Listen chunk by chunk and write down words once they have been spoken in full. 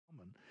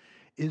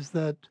is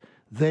that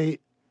they're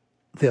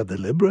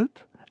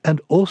deliberate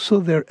and also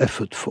they're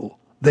effortful.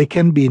 They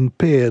can be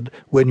impaired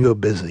when you're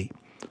busy.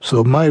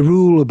 So my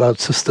rule about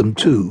System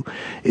 2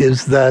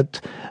 is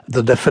that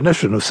the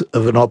definition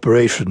of an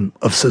operation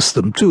of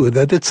System 2 is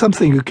that it's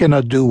something you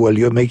cannot do while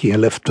you're making a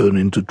left turn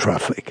into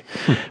traffic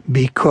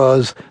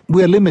because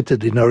we're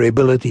limited in our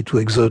ability to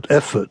exert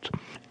effort.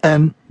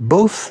 And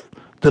both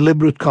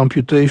deliberate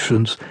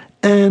computations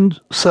and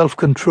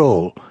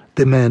self-control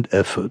demand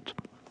effort.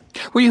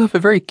 Well, you have a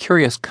very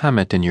curious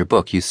comment in your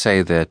book. You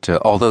say that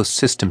although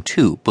System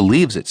 2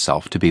 believes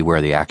itself to be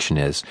where the action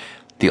is,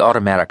 the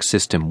automatic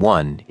System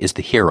 1 is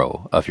the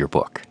hero of your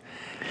book.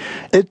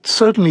 It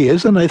certainly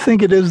is, and I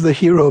think it is the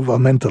hero of our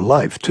mental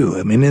life, too.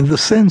 I mean, in the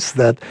sense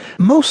that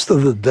most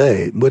of the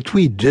day, what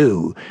we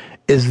do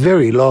is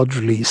very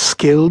largely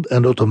skilled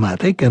and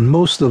automatic, and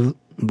most of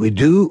we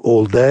do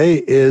all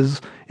day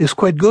is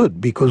quite good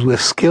because we're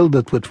skilled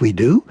at what we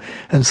do,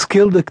 and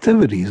skilled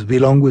activities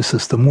belong with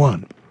System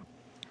 1.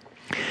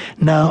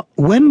 Now,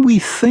 when we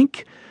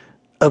think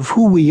of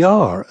who we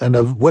are and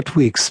of what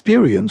we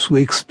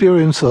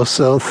experience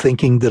ourselves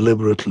thinking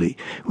deliberately.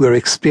 We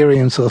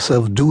experience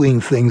ourselves doing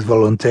things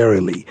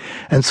voluntarily.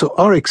 And so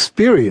our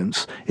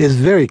experience is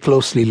very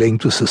closely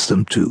linked to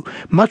System 2.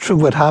 Much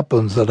of what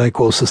happens that I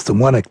call System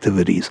 1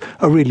 activities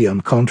are really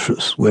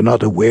unconscious. We're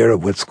not aware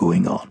of what's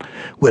going on.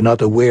 We're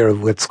not aware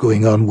of what's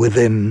going on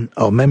within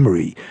our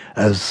memory.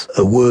 As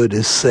a word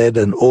is said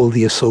and all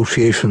the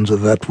associations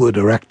of that word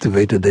are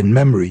activated in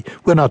memory,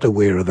 we're not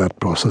aware of that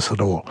process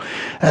at all.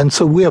 And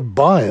so we are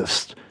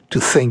biased to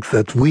think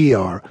that we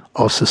are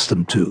our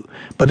System 2.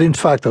 But in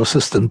fact, our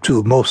System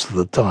 2, most of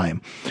the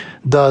time,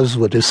 does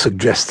what is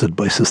suggested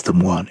by System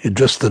 1. It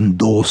just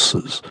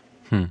endorses.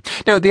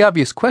 Now, the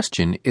obvious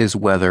question is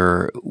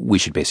whether we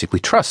should basically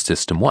trust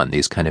System 1,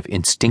 these kind of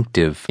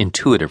instinctive,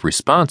 intuitive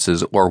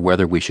responses, or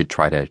whether we should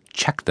try to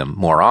check them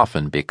more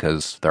often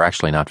because they're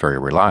actually not very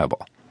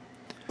reliable.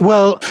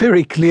 Well,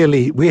 very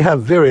clearly, we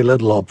have very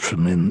little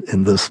option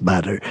in this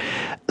matter.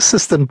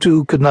 System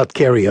 2 could not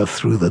carry us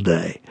through the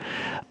day.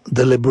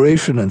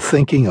 Deliberation and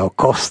thinking are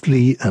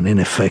costly and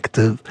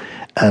ineffective,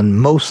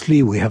 and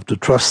mostly we have to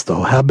trust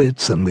our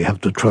habits, and we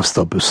have to trust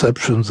our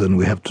perceptions, and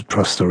we have to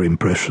trust our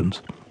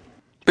impressions.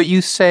 But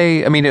you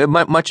say, I mean,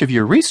 much of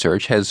your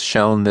research has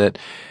shown that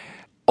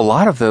a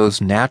lot of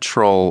those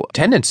natural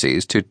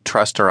tendencies to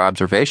trust our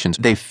observations,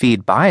 they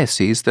feed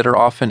biases that are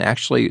often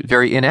actually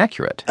very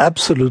inaccurate.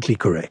 Absolutely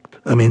correct.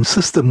 I mean,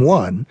 System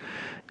 1,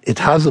 it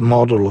has a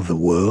model of the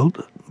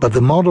world, but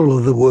the model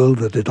of the world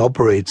that it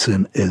operates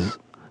in is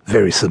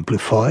very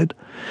simplified.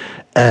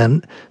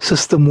 And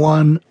System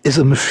 1 is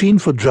a machine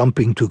for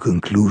jumping to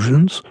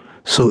conclusions.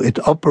 So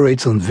it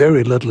operates on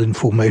very little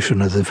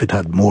information as if it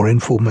had more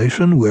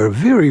information. We're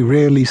very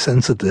rarely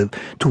sensitive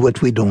to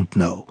what we don't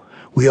know.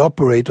 We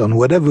operate on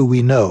whatever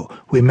we know.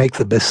 We make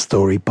the best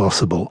story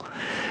possible.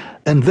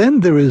 And then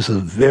there is a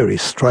very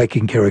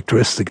striking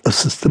characteristic of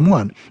System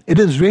 1. It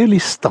is really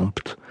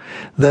stumped.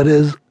 That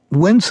is,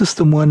 when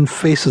System 1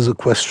 faces a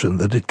question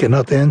that it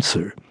cannot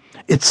answer,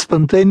 it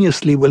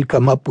spontaneously will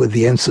come up with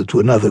the answer to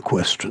another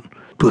question,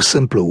 to a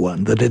simpler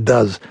one that it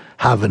does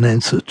have an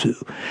answer to.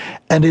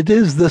 And it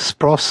is this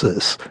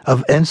process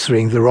of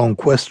answering the wrong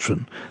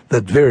question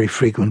that very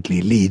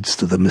frequently leads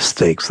to the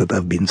mistakes that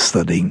I've been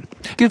studying.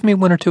 Give me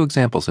one or two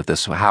examples of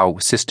this, how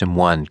System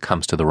 1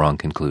 comes to the wrong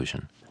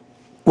conclusion.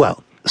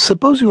 Well,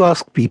 suppose you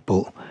ask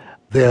people,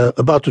 they're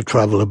about to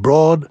travel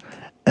abroad,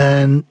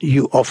 and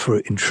you offer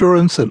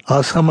insurance and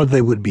ask how much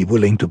they would be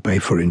willing to pay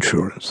for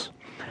insurance.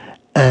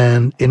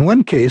 And in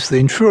one case, the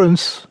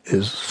insurance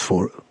is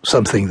for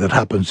something that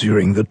happens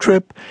during the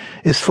trip,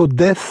 is for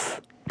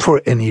death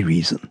for any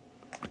reason.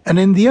 And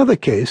in the other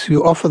case,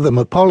 you offer them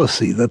a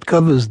policy that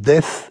covers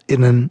death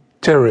in a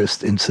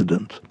terrorist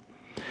incident.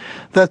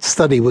 That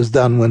study was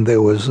done when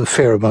there was a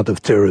fair amount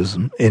of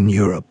terrorism in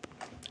Europe,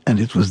 and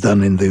it was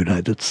done in the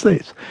United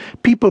States.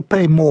 People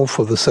pay more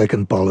for the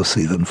second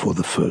policy than for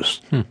the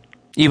first.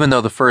 Even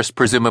though the first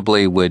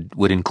presumably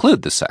would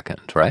include the second,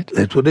 right?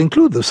 It would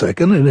include the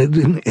second,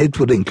 and it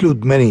would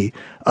include many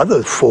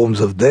other forms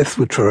of death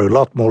which are a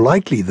lot more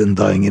likely than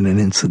dying in an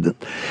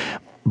incident.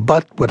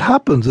 But what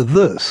happens is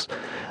this.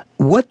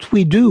 What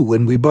we do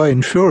when we buy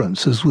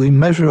insurance is we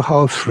measure how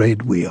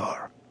afraid we are.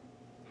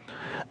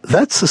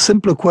 That's a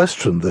simpler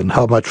question than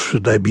how much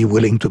should I be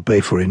willing to pay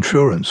for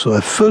insurance. So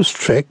I first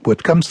check,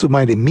 what comes to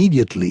mind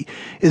immediately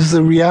is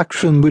the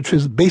reaction, which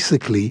is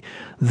basically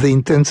the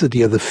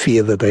intensity of the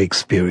fear that I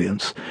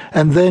experience.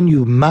 And then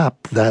you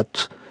map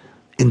that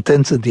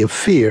intensity of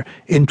fear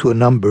into a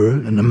number,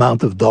 an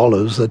amount of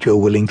dollars that you're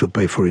willing to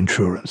pay for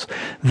insurance.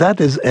 That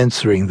is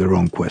answering the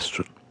wrong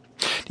question.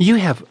 You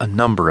have a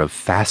number of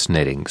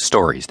fascinating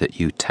stories that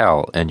you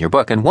tell in your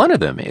book, and one of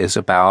them is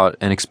about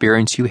an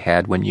experience you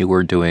had when you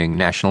were doing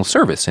national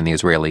service in the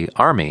Israeli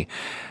army.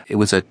 It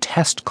was a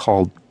test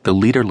called the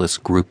Leaderless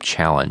Group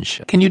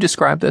Challenge. Can you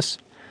describe this?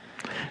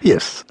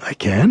 Yes, I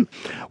can.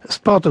 As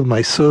part of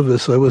my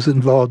service, I was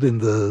involved in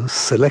the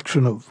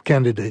selection of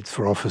candidates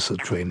for officer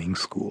training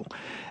school.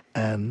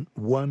 And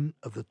one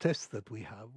of the tests that we have